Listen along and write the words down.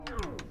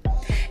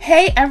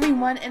Hey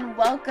everyone, and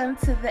welcome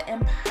to the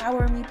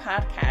Empower Me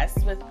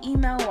podcast with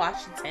Emel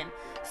Washington,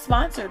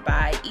 sponsored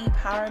by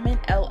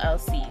ePowerment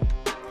LLC.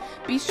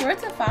 Be sure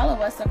to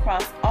follow us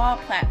across all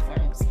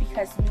platforms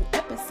because new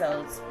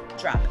episodes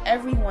drop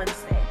every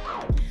Wednesday.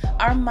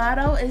 Our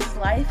motto is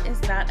life is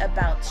not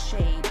about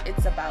shade,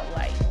 it's about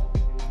light.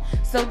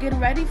 So get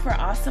ready for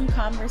awesome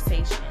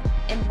conversation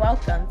and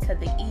welcome to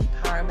the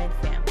ePowerment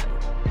family.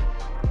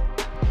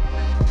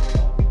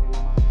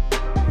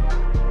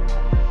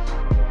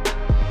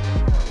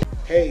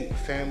 Hey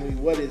family,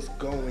 what is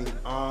going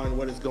on?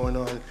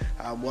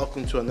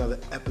 Welcome to another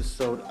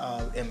episode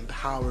of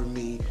Empower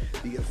Me,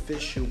 the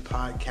official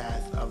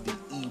podcast of the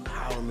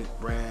ePowerment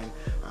brand.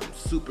 I'm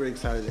super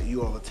excited that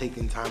you all are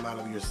taking time out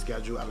of your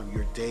schedule, out of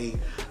your day,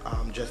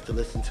 just to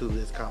listen to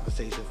this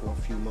conversation for a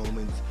few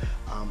moments.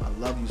 I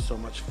love you so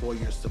much for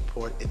your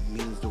support. It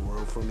means the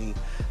world for me,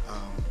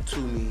 to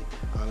me.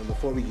 And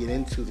before we get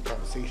into the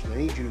conversation, I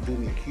need you to do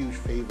me a huge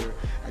favor.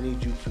 I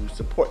need you to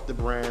support the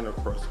brand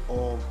across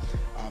all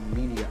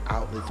media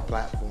outlets,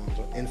 platforms.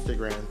 On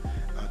Instagram,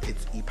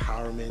 it's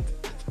ePowerment.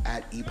 It's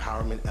at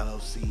ePowerment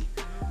LLC,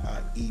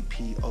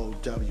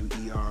 ePowerment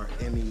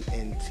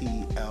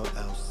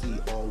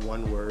LLC, all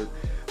one word.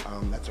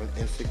 That's on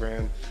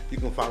Instagram. You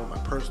can follow my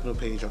personal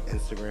page on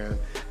Instagram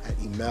at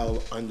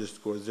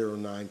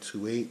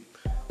Emel_0928.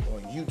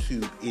 On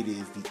YouTube, it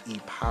is the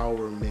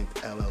ePowerment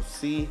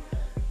LLC.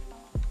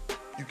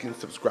 You can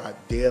subscribe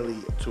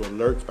daily to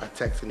alerts by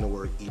texting the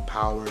word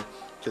ePower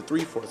to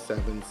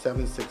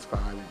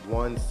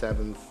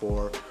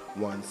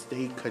 347-765-1741.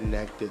 Stay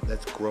connected.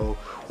 Let's grow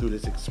through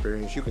this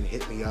experience. You can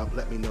hit me up.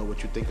 Let me know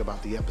what you think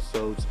about the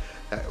episodes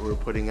that we're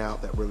putting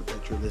out, that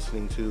you're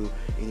listening to.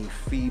 Any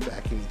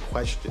feedback, any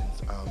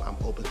questions. I'm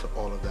open to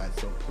all of that.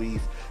 So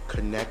please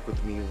connect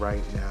with me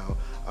right now.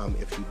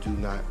 If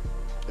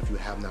you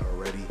have not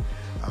already,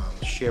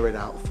 share it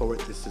out, forward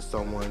this to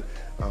someone.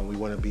 We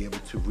want to be able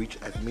to reach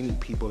as many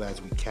people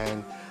as we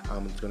can.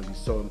 It's going to be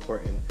so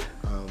important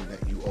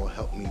that you all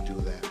help me do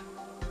that.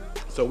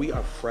 So we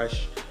are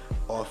fresh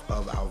off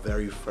of our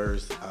very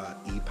first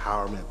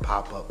ePowerment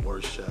pop-up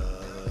worship.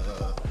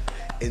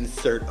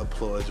 Insert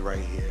applause right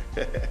here.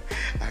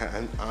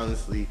 And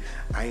honestly,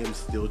 I am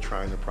still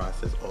trying to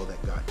process all that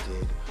God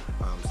did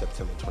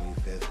September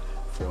 25th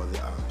for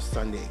the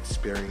Sunday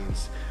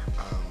experience.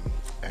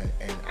 And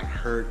I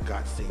heard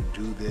God say,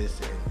 do this,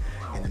 and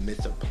in the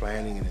midst of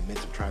planning, in the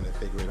midst of trying to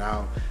figure it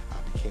out, I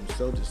became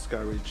so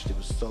discouraged. There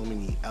was so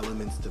many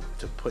elements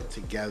to put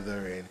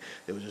together, and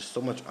there was just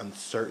so much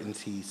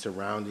uncertainty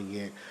surrounding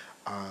it.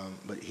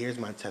 But here's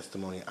my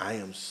testimony. I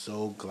am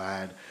so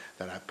glad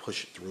that I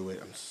pushed through it.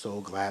 I'm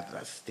so glad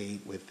that I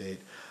stayed with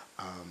it.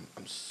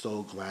 I'm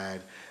so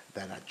glad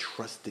that I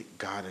trusted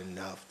God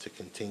enough to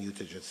continue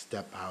to just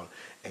step out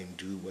and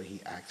do what He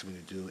asked me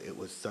to do. It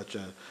was such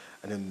an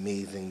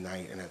amazing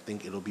night, and I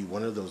think it'll be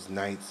one of those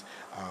nights.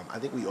 I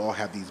think we all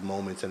have these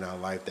moments in our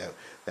life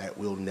that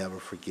we'll never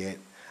forget,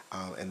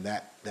 and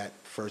that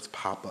first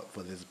pop-up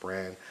for this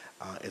brand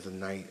is a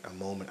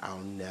moment I'll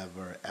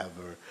never,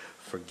 ever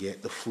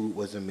forget. The food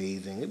was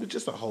amazing. It was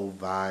just a whole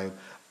vibe.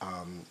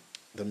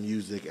 The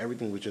music,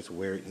 everything was just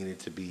where it needed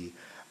to be.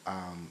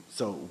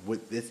 So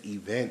with this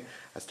event,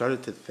 I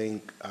started to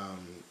think,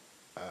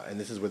 and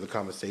this is where the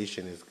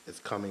conversation is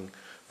coming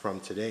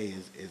from today,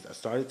 is I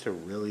started to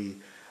really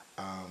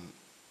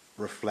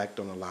reflect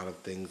on a lot of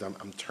things.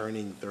 I'm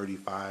turning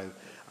 35.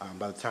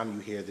 By the time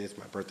you hear this,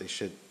 my birthday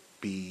should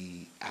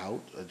be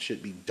out. It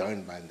should be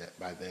done by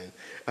then.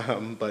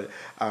 But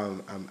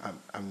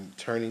I'm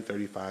turning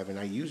 35, and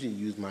I usually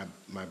use my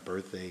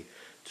birthday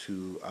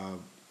to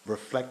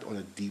reflect on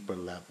a deeper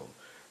level.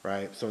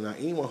 Right? So now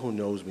anyone who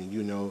knows me,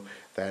 you know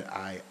that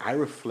I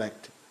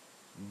reflect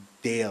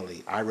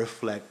daily. I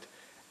reflect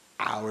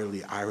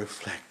hourly. I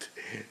reflect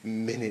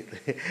minutely.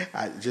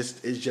 It's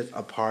just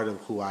a part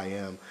of who I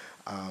am.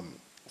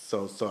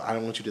 So I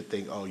don't want you to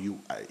think,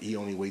 he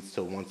only waits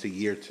till once a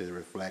year to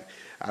reflect.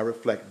 I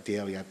reflect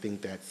daily. I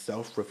think that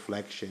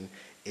self-reflection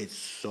is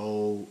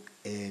so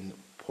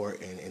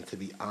important. And to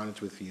be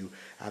honest with you,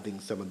 I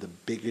think some of the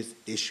biggest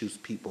issues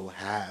people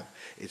have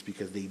is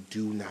because they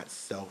do not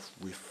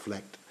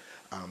self-reflect.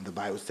 The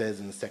Bible says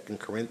in 2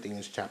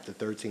 Corinthians chapter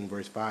 13,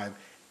 verse 5,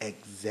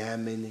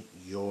 examine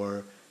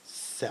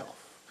yourself.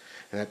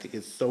 And I think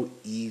it's so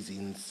easy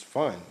and it's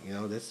fun.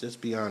 Let's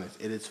just be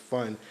honest. It is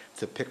fun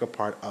to pick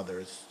apart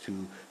others,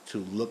 to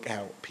look at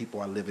how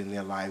people are living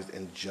their lives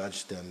and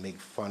judge them, make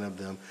fun of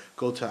them,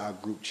 go to our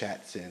group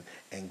chats and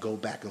go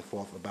back and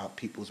forth about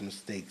people's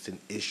mistakes and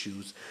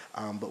issues.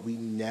 But we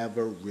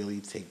never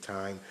really take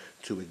time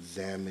to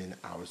examine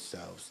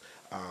ourselves.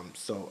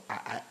 So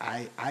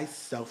I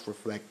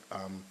self-reflect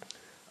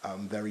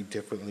very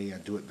differently. I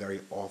do it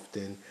very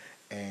often.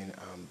 And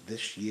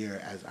this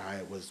year, as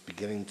I was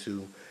beginning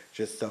to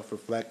just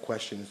self-reflect,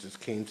 questions just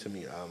came to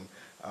me.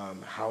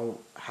 How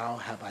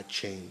have I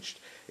changed?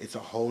 It's a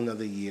whole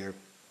nother year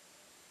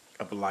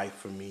of life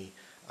for me.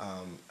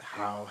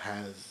 How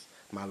has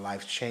my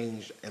life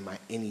changed? Am I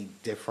any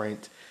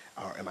different?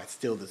 Or am I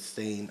still the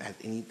same? Has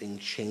anything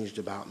changed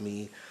about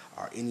me?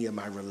 Are any of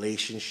my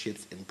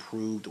relationships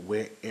improved?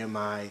 Where am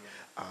I?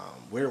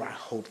 Where do I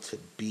hope to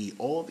be?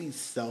 All these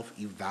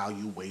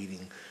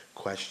self-evaluating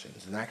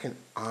questions. And I can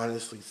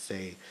honestly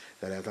say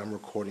that as I'm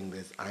recording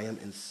this, I am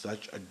in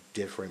such a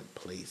different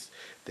place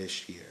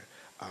this year.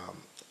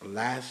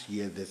 Last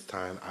year, this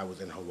time, I was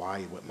in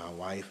Hawaii with my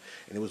wife,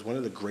 and it was one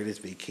of the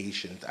greatest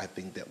vacations I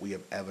think that we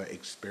have ever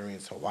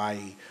experienced.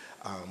 Hawaii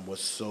was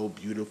so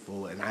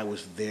beautiful, and I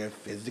was there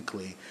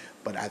physically,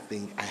 but I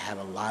think I had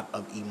a lot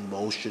of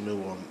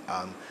emotional,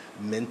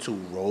 mental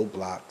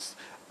roadblocks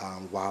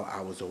while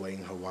I was away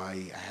in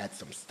Hawaii. I had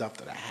some stuff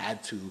that I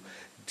had to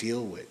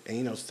deal with.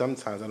 And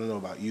sometimes, I don't know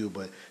about you,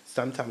 but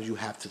sometimes you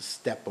have to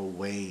step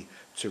away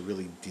to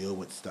really deal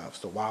with stuff.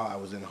 So while I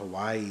was in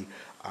Hawaii,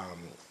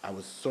 I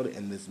was sort of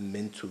in this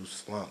mental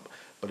slump,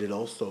 but it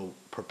also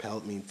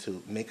propelled me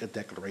to make a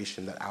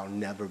declaration that I'll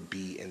never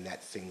be in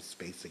that same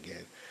space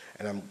again.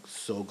 And I'm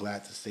so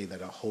glad to say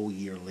that a whole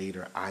year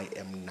later, I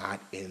am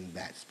not in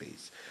that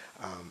space.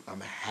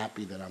 I'm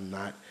happy that I'm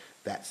not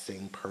that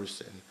same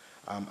person.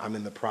 I'm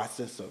in the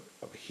process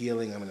of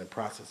healing. I'm in the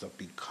process of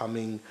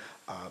becoming.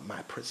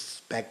 My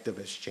perspective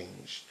has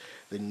changed.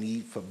 The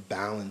need for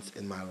balance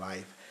in my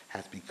life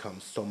has become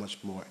so much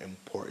more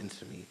important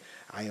to me.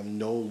 I am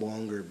no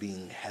longer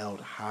being held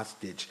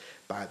hostage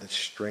by the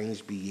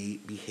strange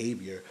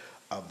behavior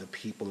of the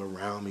people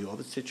around me or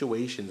the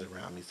situations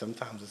around me.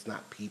 Sometimes it's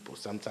not people.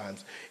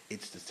 Sometimes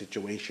it's the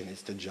situation.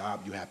 It's the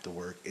job you have to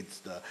work. It's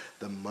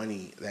the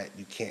money that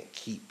you can't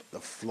keep the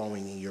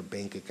flowing in your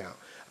bank account.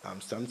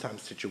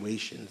 Sometimes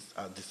situations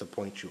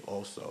disappoint you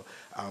also.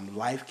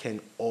 Life can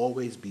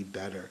always be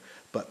better,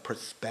 but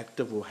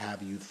perspective will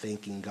have you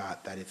thinking, God,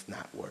 that it's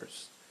not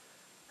worse.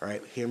 All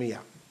right, hear me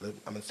out. I'm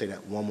going to say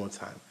that one more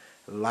time.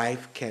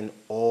 Life can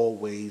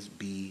always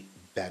be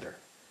better.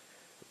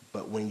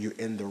 But when you're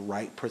in the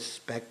right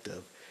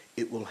perspective,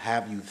 it will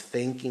have you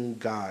thanking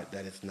God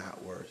that it's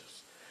not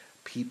worse.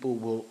 People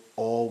will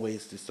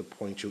always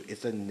disappoint you.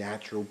 It's a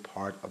natural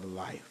part of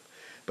life.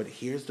 But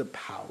here's the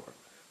power.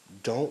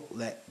 Don't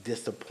let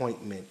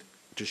disappointment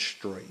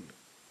destroy you.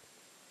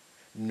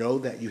 Know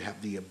that you have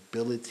the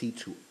ability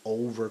to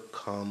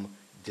overcome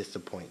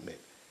disappointment.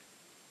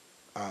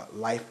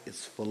 Life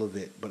is full of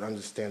it, but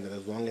understand that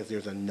as long as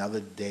there's another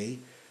day,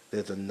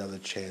 there's another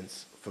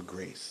chance for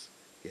grace.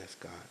 Yes,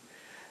 God.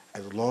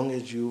 As long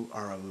as you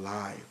are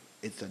alive,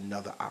 it's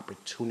another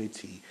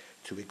opportunity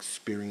to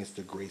experience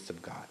the grace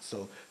of God.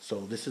 So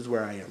this is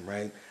where I am,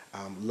 right?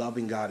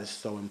 Loving God is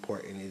so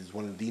important. It is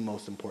one of the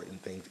most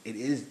important things. It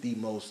is the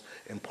most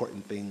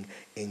important thing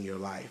in your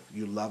life.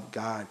 You love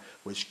God,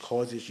 which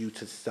causes you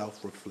to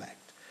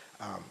self-reflect.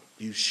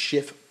 You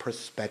shift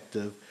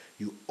perspective.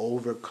 You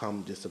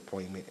overcome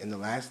disappointment. And the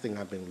last thing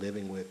I've been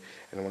living with,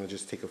 and I want to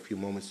just take a few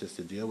moments just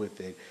to deal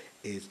with it,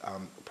 is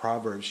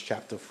Proverbs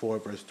chapter 4,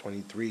 verse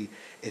 23.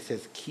 It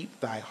says, keep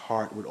thy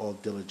heart with all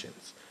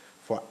diligence,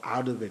 for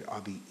out of it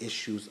are the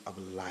issues of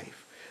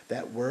life.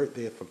 That word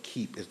there for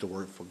keep is the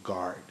word for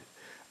guard.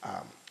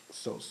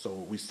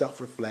 So we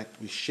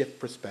self-reflect, we shift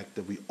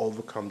perspective, we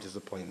overcome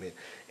disappointment.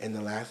 And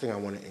the last thing I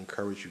want to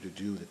encourage you to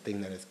do, the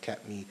thing that has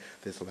kept me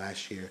this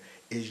last year,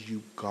 is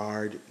you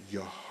guard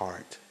your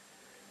heart.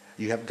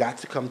 You have got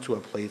to come to a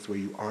place where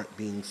you aren't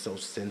being so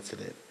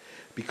sensitive,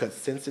 because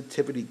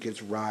sensitivity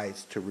gives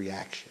rise to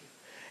reaction.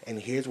 And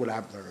here's what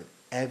I've learned.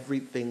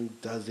 Everything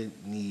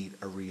doesn't need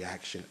a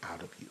reaction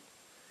out of you.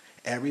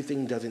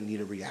 Everything doesn't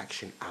need a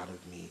reaction out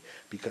of me,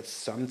 because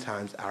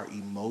sometimes our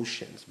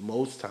emotions,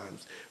 most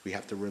times we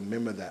have to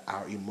remember that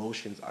our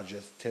emotions are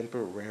just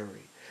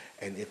temporary.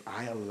 And if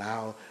I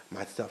allow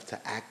myself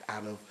to act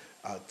out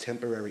of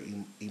temporary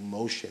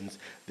emotions,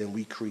 then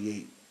we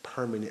create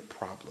permanent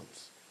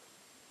problems.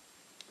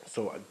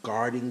 So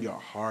guarding your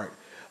heart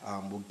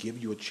will give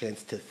you a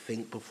chance to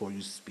think before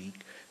you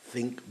speak,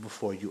 think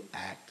before you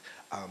act.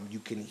 You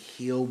can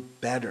heal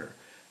better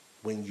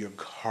when your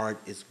heart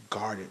is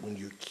guarded, when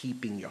you're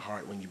keeping your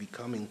heart, when you're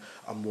becoming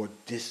a more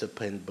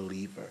disciplined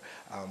believer.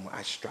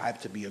 I strive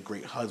to be a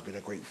great husband,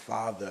 a great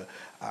father,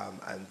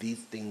 and these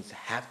things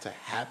have to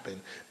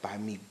happen by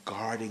me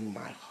guarding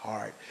my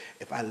heart.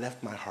 If I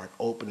left my heart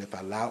open, if I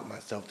allowed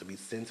myself to be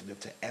sensitive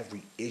to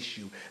every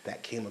issue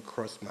that came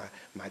across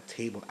my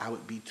table, I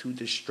would be too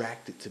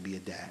distracted to be a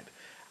dad.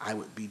 I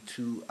would be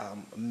too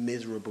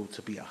miserable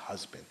to be a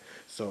husband.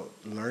 So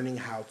learning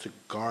how to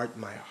guard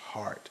my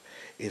heart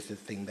is the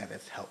thing that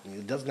has helped me.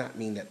 It does not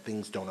mean that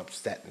things don't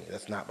upset me.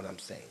 That's not what I'm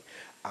saying.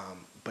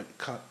 But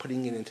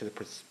putting it into the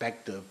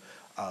perspective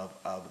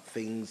of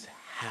things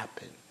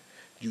happen.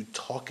 You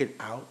talk it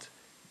out.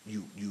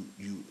 You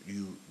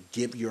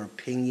give your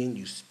opinion.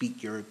 You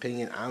speak your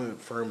opinion. I'm a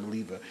firm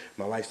believer.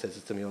 My wife says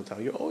this to me all the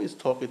time. You're always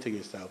talking to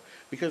yourself,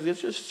 because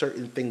there's just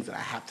certain things that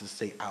I have to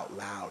say out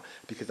loud,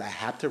 because I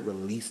have to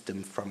release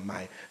them from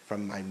my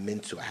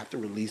mental. I have to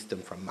release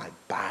them from my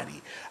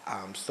body.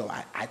 So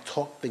I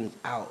talk things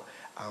out.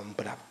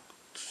 But I'm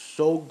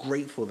so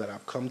grateful that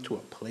I've come to a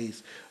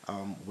place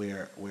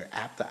where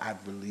after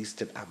I've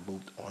released it, I've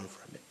moved on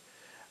from it.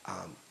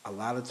 A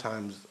lot of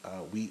times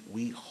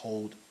we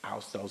hold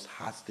ourselves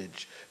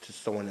hostage to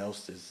someone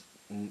else's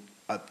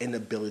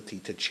inability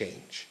to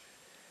change,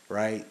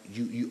 right?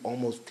 You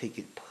almost take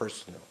it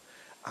personal.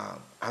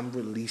 I'm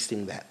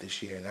releasing that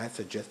this year, and I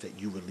suggest that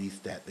you release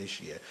that this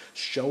year.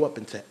 Show up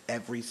into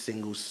every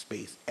single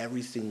space,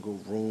 every single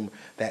room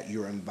that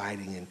you're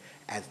inviting in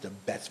as the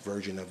best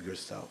version of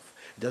yourself.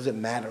 It doesn't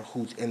matter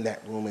who's in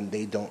that room and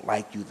they don't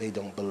like you, they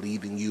don't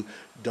believe in you.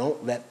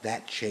 Don't let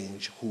that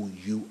change who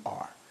you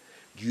are.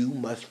 You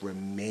must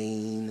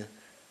remain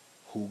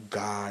who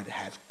God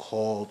has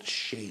called,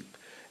 shaped,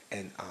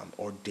 and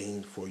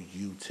ordained for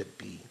you to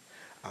be.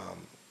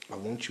 I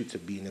want you to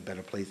be in a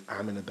better place.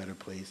 I'm in a better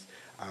place.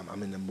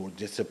 I'm in a more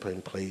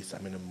disciplined place.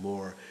 I'm in a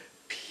more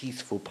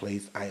peaceful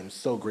place. I am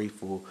so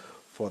grateful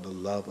for the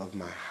love of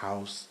my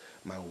house,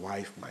 my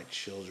wife, my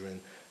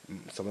children,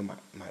 some of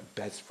my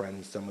best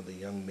friends, some of the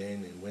young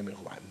men and women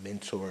who I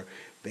mentor.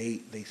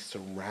 They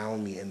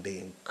surround me and they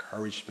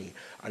encourage me.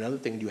 Another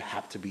thing you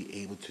have to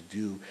be able to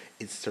do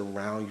is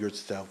surround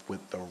yourself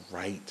with the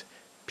right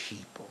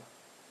people.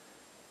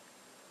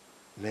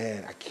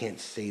 Man, I can't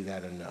say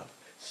that enough.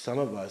 Some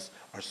of us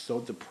are so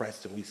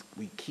depressed and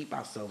we keep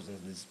ourselves in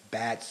this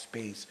bad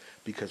space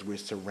because we're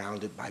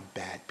surrounded by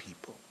bad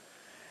people.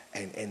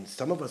 And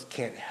some of us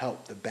can't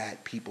help the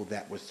bad people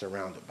that we're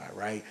surrounded by,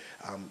 right?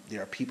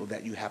 There are people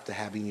that you have to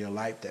have in your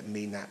life that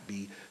may not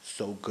be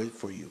so good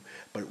for you.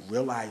 But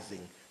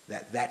realizing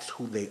that that's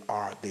who they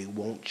are, they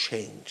won't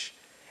change.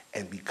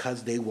 And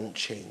because they won't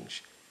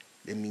change,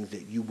 it means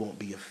that you won't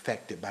be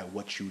affected by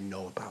what you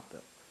know about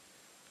them.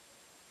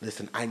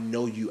 Listen, I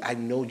know you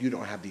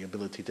don't have the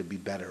ability to be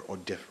better or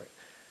different.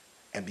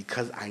 And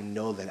because I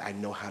know that, I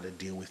know how to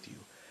deal with you.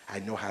 I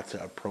know how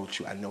to approach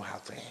you. I know how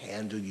to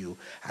handle you.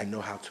 I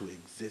know how to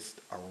exist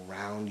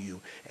around you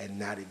and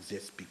not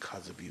exist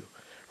because of you,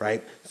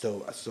 right?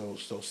 So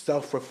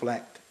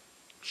self-reflect,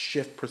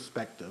 shift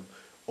perspective,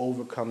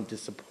 overcome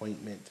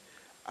disappointment,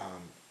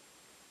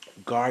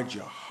 guard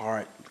your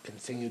heart,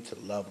 continue to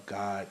love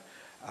God,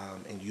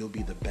 and you'll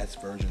be the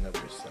best version of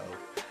yourself.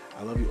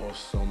 I love you all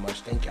so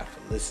much. Thank y'all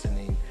for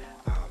listening.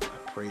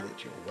 I pray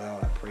that you're well.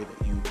 I pray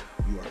that you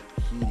are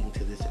heeding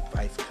to this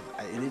advice,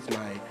 because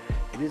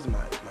it is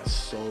my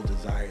sole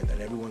desire that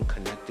everyone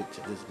connected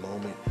to this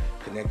moment,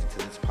 connected to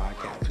this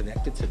podcast,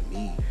 connected to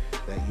me,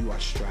 that you are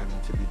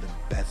striving to be the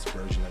best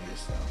version of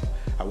yourself.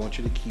 I want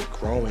you to keep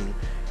growing,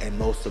 and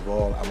most of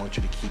all, I want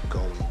you to keep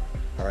going.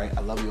 All right?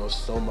 I love you all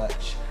so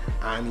much.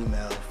 I'm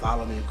Emel.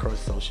 Follow me across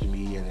social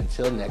media, and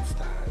until next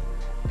time,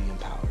 be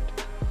empowered.